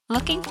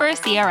Looking for a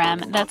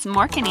CRM that's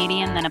more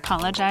Canadian than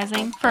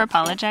apologizing for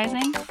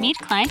apologizing? Meet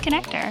Client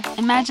Connector.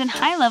 Imagine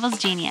high levels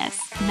genius,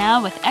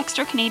 now with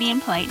extra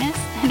Canadian politeness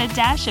and a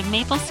dash of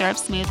maple syrup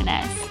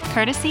smoothness.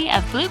 Courtesy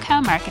of Blue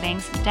Cow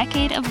Marketing's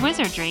decade of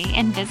wizardry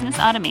in business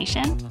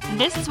automation,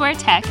 this is where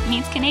tech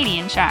meets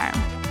Canadian charm.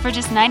 For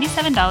just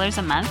 $97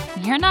 a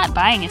month, you're not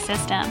buying a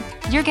system.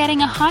 You're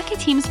getting a hockey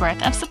team's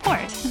worth of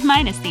support,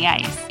 minus the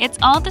ice. It's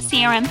all the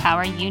CRM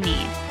power you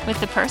need, with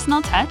the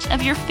personal touch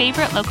of your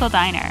favorite local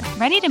diner.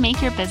 Ready to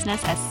make your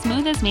business as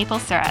smooth as maple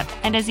syrup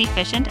and as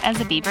efficient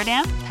as a beaver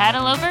dam?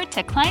 Paddle over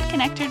to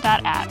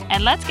clientconnector.app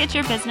and let's get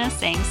your business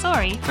saying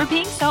sorry for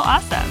being so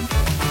awesome.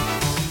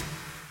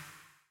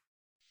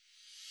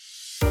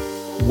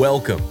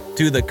 Welcome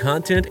to the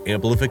Content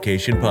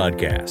Amplification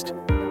Podcast,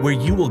 where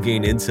you will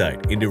gain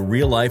insight into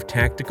real-life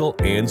tactical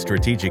and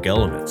strategic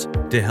elements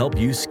to help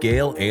you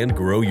scale and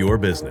grow your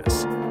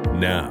business.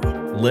 Now,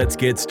 let's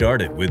get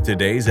started with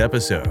today's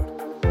episode.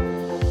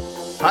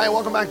 Hi,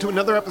 welcome back to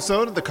another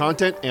episode of the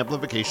Content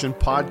Amplification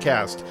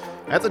Podcast.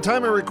 At the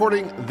time of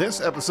recording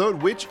this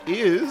episode, which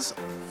is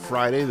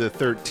Friday the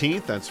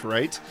 13th, that's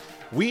right,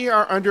 we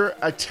are under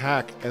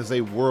attack as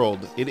a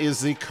world. It is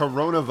the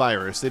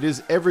coronavirus. It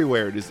is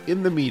everywhere. It is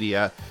in the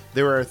media.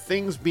 There are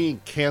things being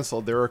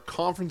canceled. There are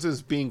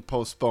conferences being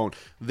postponed.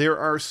 There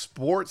are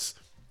sports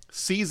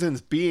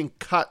seasons being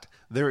cut.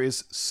 There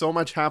is so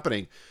much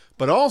happening.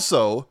 But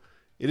also,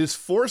 it is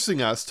forcing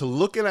us to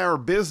look at our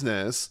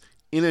business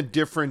in a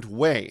different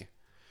way.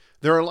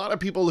 There are a lot of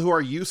people who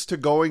are used to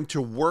going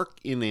to work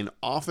in an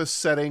office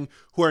setting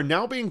who are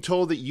now being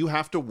told that you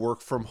have to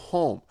work from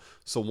home.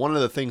 So one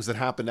of the things that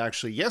happened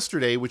actually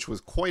yesterday, which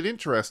was quite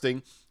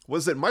interesting,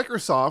 was that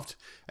Microsoft,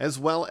 as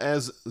well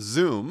as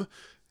Zoom,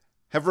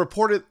 have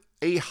reported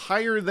a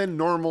higher than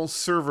normal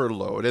server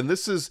load. And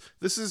this is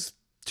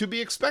to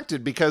be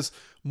expected because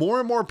more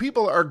and more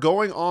people are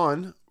going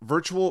on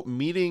virtual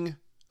meeting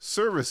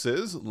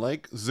services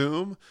like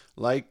Zoom,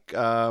 like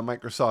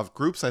Microsoft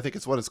Groups, I think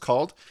it's what it's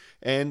called,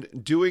 and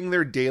doing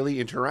their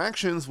daily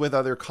interactions with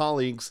other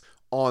colleagues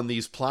on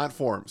these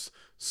platforms.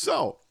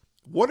 So,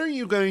 what are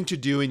you going to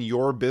do in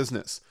your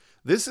business?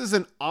 This is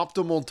an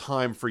optimal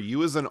time for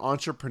you as an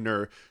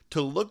entrepreneur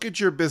to look at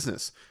your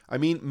business. I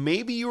mean,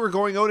 maybe you were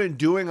going out and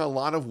doing a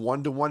lot of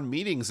one-to-one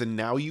meetings and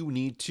now you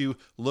need to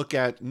look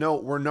at, no,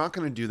 we're not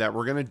going to do that.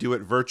 We're going to do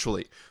it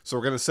virtually. So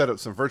we're going to set up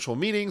some virtual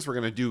meetings. We're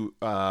going to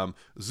do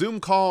Zoom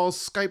calls,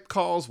 Skype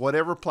calls,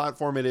 whatever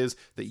platform it is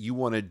that you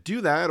want to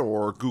do that,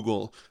 or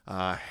Google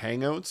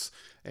Hangouts.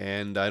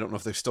 And I don't know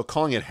if they're still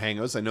calling it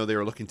Hangouts. I know they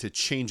were looking to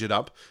change it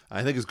up.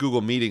 I think it's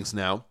Google Meetings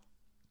now.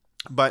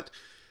 But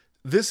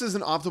this is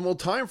an optimal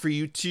time for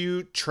you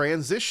to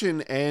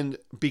transition and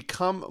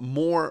become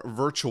more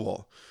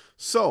virtual.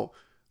 So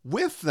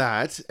with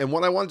that, and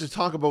what I wanted to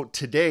talk about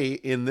today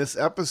in this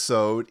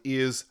episode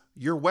is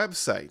your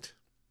website.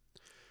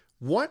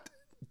 What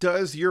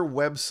does your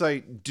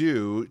website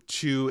do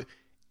to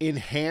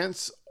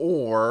enhance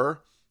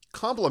or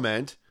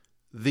complement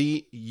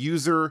the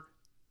user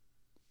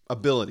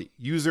ability,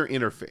 user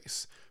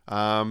interface?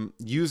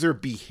 User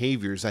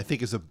behaviors, I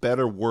think, is a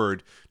better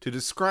word to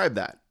describe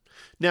that.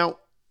 Now,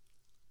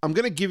 I'm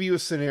going to give you a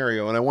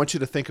scenario, and I want you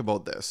to think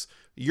about this.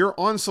 You're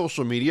on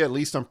social media, at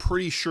least I'm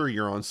pretty sure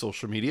you're on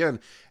social media,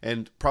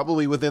 and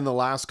probably within the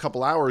last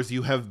couple hours,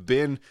 you have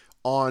been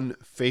on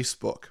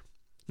Facebook.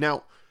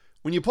 Now,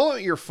 when you pull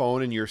out your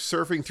phone and you're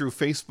surfing through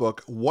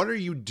Facebook, what are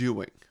you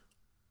doing?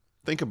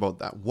 Think about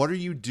that. What are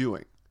you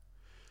doing?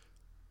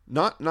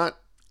 Not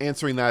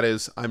answering that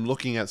as I'm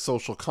looking at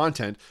social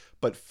content,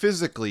 but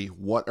physically,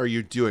 what are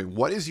you doing?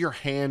 What is your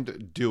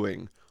hand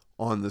doing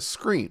on the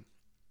screen?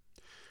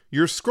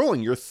 You're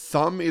scrolling. Your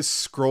thumb is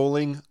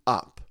scrolling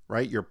up,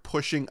 right? You're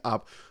pushing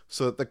up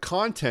so that the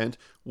content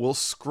will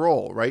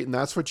scroll, right? And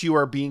that's what you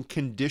are being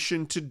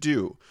conditioned to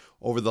do.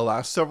 Over the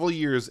last several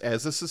years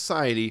as a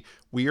society,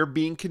 we are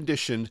being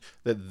conditioned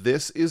that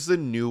this is the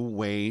new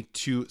way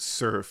to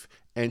surf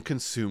and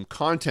consume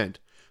content.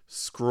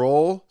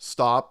 Scroll,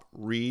 stop,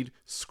 read,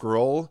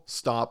 scroll,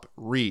 stop,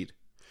 read.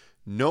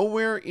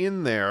 Nowhere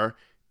in there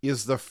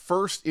is the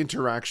first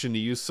interaction to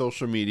use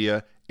social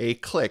media a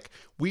click.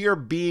 We are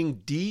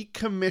being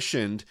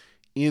decommissioned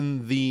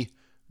in the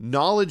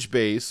knowledge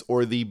base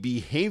or the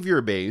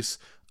behavior base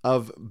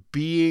of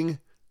being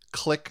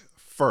click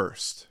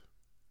first.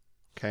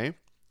 Okay?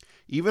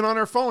 Even on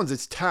our phones,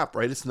 it's tap,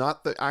 right? It's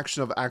not the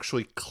action of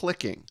actually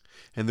clicking.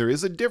 And there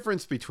is a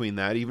difference between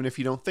that, even if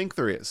you don't think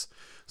there is.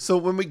 So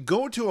when we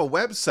go to a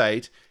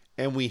website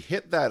and we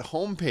hit that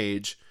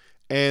homepage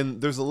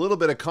and there's a little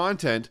bit of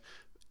content,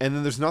 and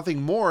then there's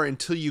nothing more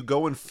until you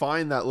go and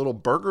find that little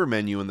burger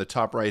menu in the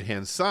top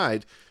right-hand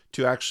side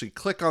to actually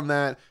click on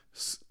that,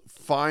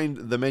 find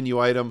the menu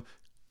item,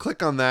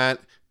 click on that,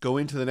 go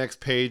into the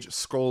next page,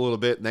 scroll a little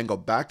bit, and then go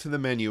back to the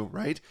menu,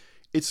 right?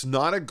 It's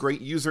not a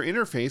great user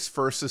interface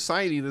for a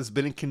society that's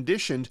been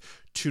conditioned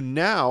to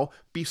now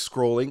be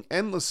scrolling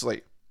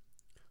endlessly.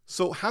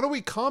 So how do we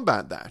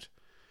combat that?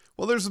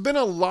 Well, there's been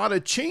a lot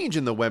of change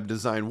in the web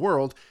design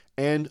world,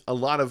 and a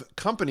lot of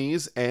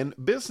companies and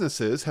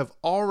businesses have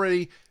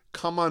already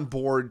come on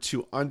board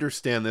to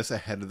understand this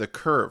ahead of the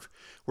curve.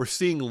 We're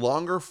seeing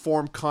longer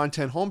form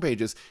content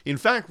homepages. In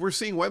fact, we're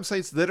seeing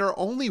websites that are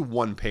only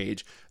one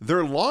page.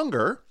 They're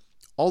longer,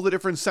 all the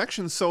different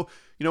sections. So,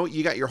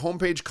 you got your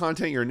homepage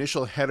content, your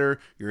initial header,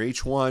 your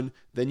H1,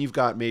 then you've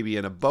got maybe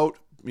an about.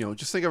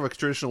 Just think of a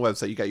traditional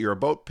website. You got your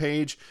about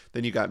page,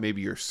 then you got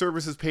maybe your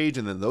services page,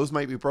 and then those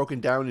might be broken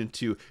down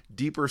into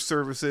deeper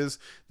services.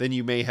 Then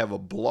you may have a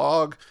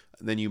blog,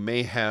 then you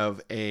may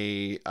have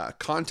a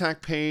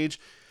contact page,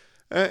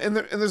 and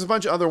there's a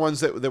bunch of other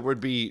ones that would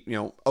be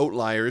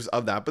outliers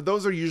of that, but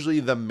those are usually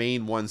the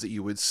main ones that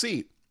you would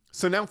see.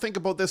 So now think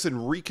about this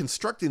and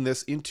reconstructing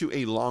this into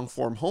a long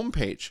form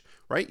homepage,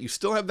 right? You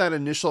still have that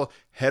initial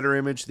header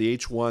image, the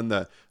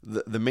H1,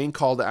 the main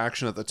call to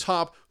action at the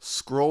top.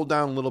 Scroll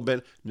down a little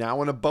bit.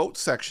 Now an about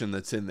section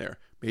that's in there.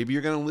 Maybe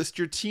you're going to list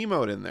your team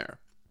out in there.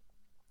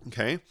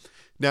 Okay.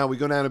 Now we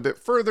go down a bit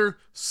further,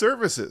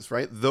 services,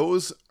 right?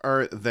 Those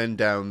are then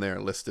down there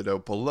listed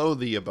out below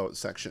the about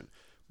section.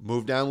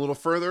 Move down a little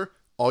further.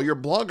 All your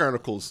blog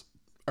articles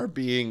are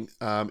being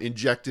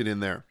injected in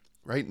there.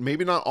 Right?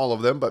 Maybe not all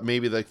of them, but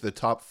maybe like the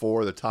top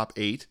 4, the top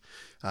 8.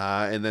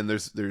 And then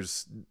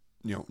there's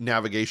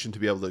navigation to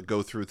be able to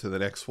go through to the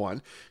next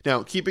one.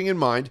 Now, keeping in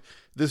mind,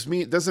 this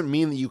doesn't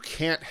mean that you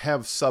can't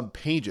have sub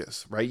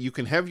pages, right? You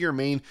can have your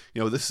main,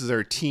 this is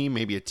our team,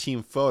 maybe a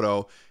team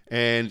photo,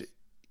 and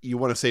you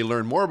want to say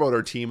learn more about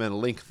our team and a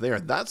link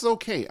there. That's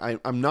okay.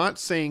 I'm not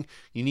saying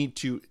you need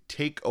to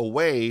take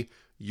away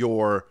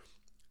your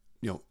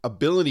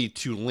ability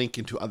to link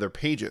into other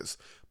pages.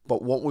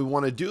 But what we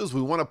want to do is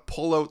we want to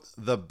pull out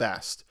the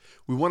best.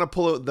 We want to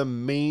pull out the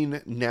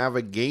main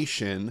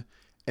navigation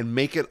and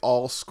make it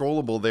all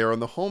scrollable there on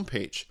the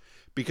homepage,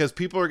 because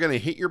people are going to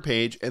hit your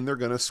page and they're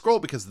going to scroll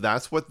because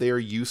that's what they're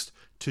used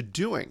to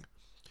doing.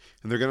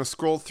 And they're going to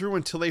scroll through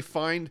until they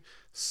find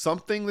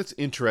something that's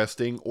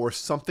interesting or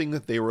something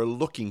that they were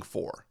looking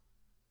for.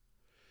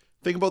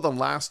 Think about the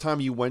last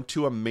time you went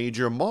to a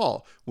major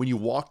mall. When you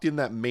walked in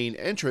that main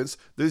entrance,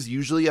 there's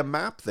usually a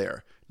map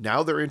there.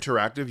 Now they're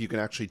interactive. You can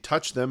actually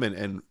touch them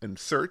and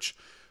search.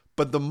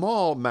 But the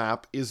mall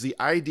map is the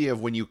idea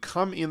of when you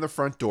come in the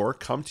front door,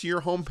 come to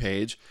your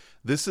homepage,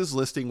 this is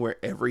listing where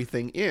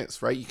everything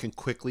is, right? You can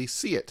quickly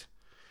see it.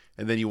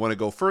 And then you want to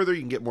go further, you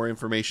can get more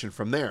information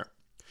from there.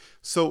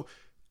 So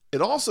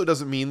it also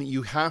doesn't mean that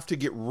you have to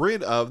get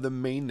rid of the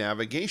main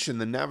navigation.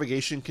 The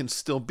navigation can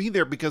still be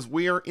there because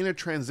we are in a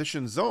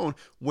transition zone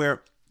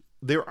where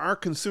there are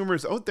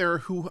consumers out there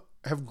who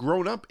have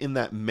grown up in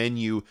that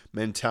menu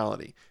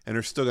mentality and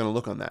are still going to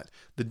look on that.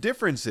 The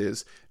difference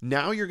is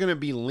now you're going to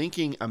be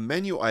linking a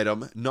menu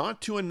item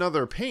not to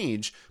another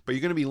page, but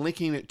you're going to be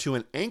linking it to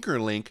an anchor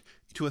link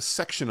to a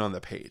section on the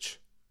page.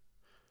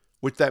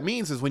 What that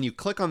means is when you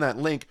click on that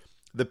link,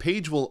 the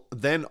page will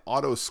then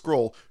auto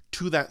scroll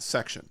to that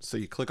section. So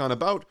you click on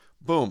about,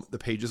 boom, the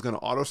page is going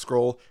to auto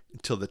scroll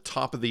until the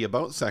top of the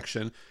about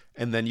section,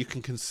 and then you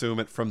can consume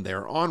it from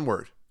there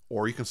onward,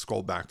 or you can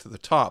scroll back to the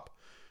top.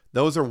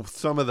 Those are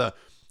some of the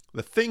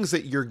things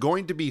that you're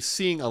going to be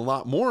seeing a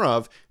lot more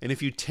of. And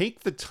if you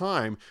take the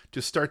time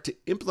to start to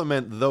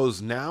implement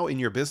those now in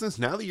your business,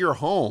 now that you're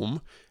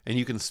home and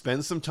you can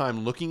spend some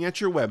time looking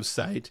at your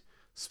website,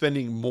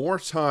 spending more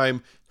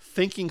time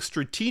thinking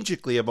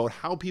strategically about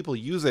how people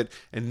use it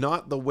and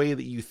not the way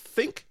that you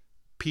think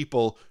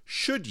people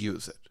should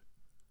use it.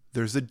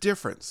 There's a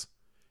difference.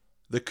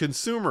 The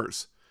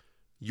consumers,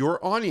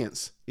 your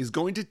audience, is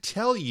going to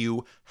tell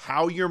you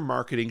how your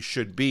marketing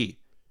should be.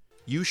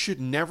 You should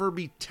never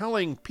be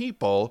telling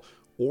people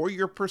or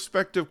your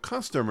prospective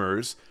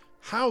customers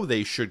how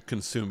they should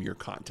consume your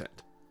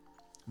content.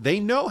 They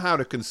know how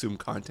to consume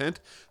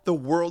content. The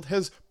world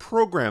has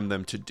programmed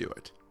them to do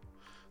it.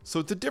 So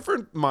it's a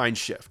different mind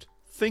shift.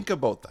 Think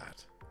about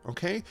that.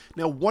 Okay?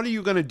 Now, what are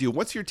you going to do?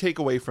 What's your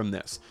takeaway from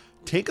this?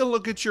 Take a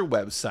look at your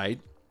website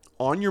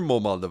on your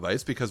mobile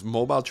device, because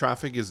mobile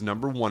traffic is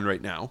number one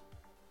right now.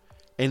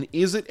 And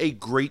is it a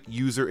great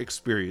user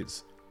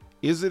experience?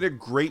 Is it a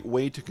great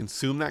way to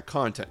consume that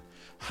content?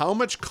 How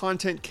much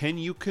content can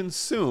you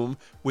consume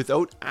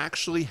without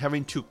actually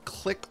having to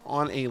click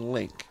on a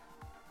link?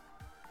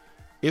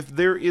 If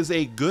there is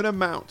a good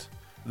amount,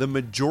 the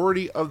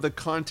majority of the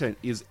content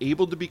is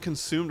able to be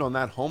consumed on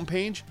that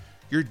homepage,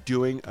 you're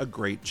doing a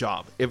great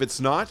job. If it's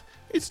not,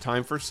 it's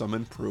time for some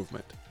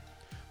improvement.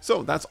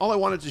 So that's all I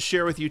wanted to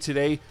share with you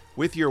today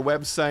with your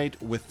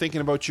website, with thinking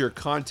about your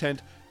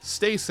content.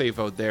 Stay safe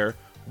out there.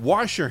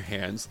 Wash your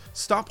hands.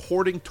 Stop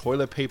hoarding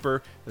toilet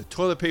paper. The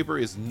toilet paper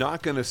is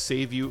not going to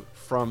save you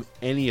from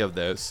any of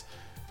this.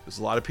 There's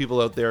a lot of people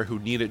out there who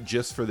need it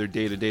just for their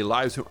day-to-day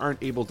lives who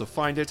aren't able to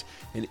find it.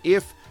 And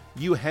if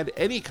you had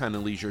any kind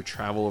of leisure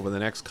travel over the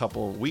next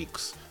couple of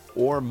weeks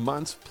or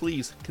months,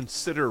 please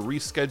consider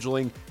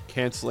rescheduling,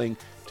 canceling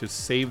to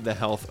save the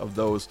health of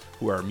those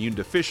who are immune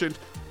deficient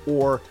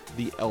or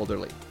the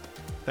elderly.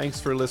 Thanks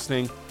for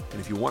listening. And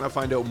if you want to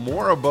find out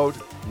more about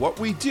what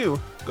we do,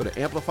 go to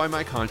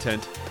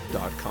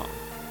amplifymycontent.com.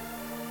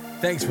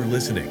 Thanks for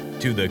listening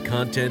to the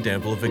Content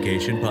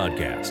Amplification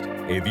Podcast.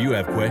 If you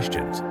have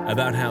questions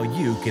about how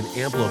you can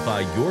amplify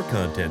your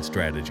content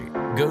strategy,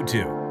 go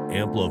to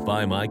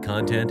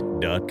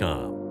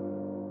amplifymycontent.com.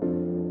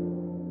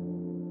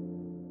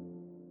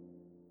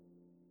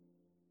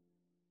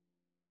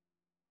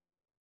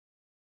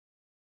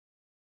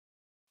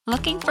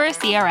 Looking for a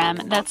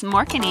CRM that's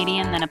more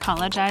Canadian than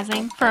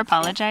apologizing for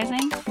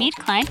apologizing? Meet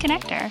Client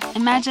Connector.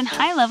 Imagine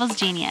high levels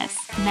genius,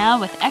 now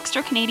with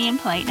extra Canadian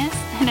politeness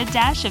and a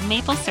dash of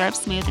maple syrup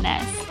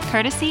smoothness.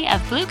 Courtesy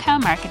of Blue Cow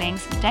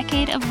Marketing's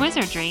decade of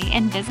wizardry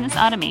in business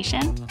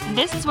automation,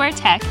 this is where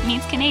tech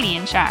meets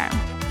Canadian charm.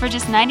 For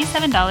just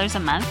 $97 a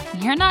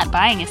month, you're not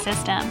buying a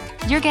system.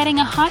 You're getting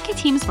a hockey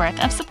team's worth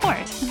of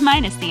support,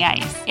 minus the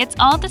ice. It's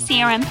all the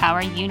CRM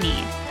power you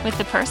need, with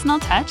the personal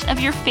touch of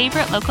your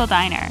favorite local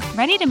diner,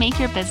 ready to make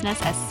your business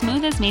as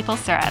smooth as maple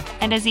syrup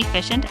and as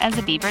efficient as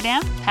a beaver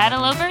dam.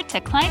 Paddle over to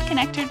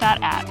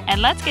clientconnector.app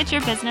and let's get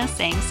your business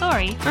saying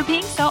sorry for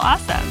being so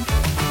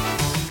awesome.